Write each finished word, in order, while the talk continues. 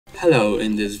Hello,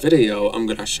 in this video I'm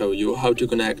gonna show you how to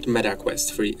connect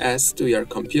MetaQuest 3S to your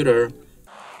computer.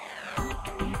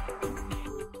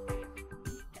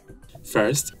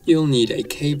 First, you'll need a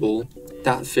cable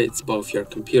that fits both your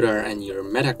computer and your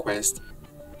MetaQuest.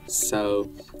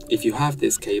 So, if you have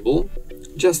this cable,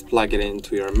 just plug it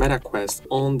into your MetaQuest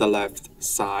on the left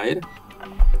side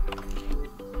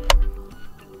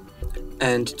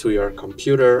and to your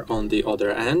computer on the other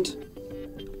end.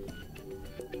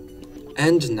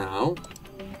 And now,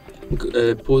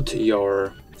 put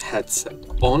your headset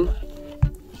on.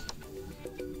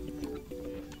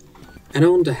 And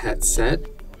on the headset,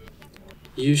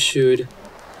 you should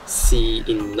see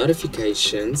in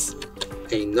notifications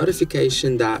a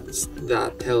notification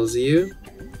that tells you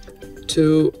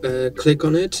to click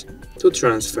on it to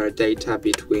transfer data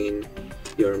between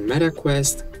your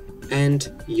MetaQuest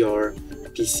and your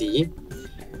PC.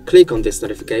 Click on this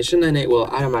notification and it will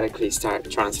automatically start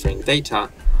transferring data,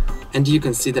 and you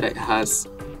can see that it has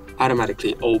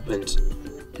automatically opened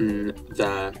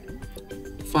the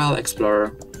File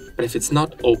Explorer. But if it's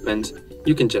not opened,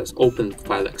 you can just open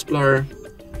File Explorer,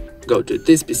 go to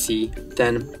this PC,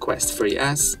 then Quest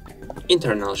 3S,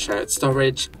 internal shared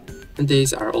storage, and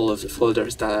these are all of the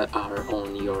folders that are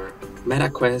on your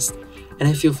MetaQuest. And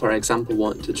if you, for example,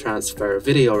 want to transfer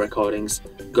video recordings,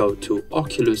 go to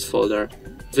Oculus folder,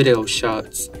 video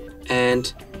shots,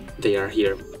 and they are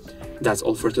here. That's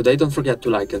all for today. Don't forget to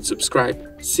like and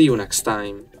subscribe. See you next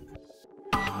time.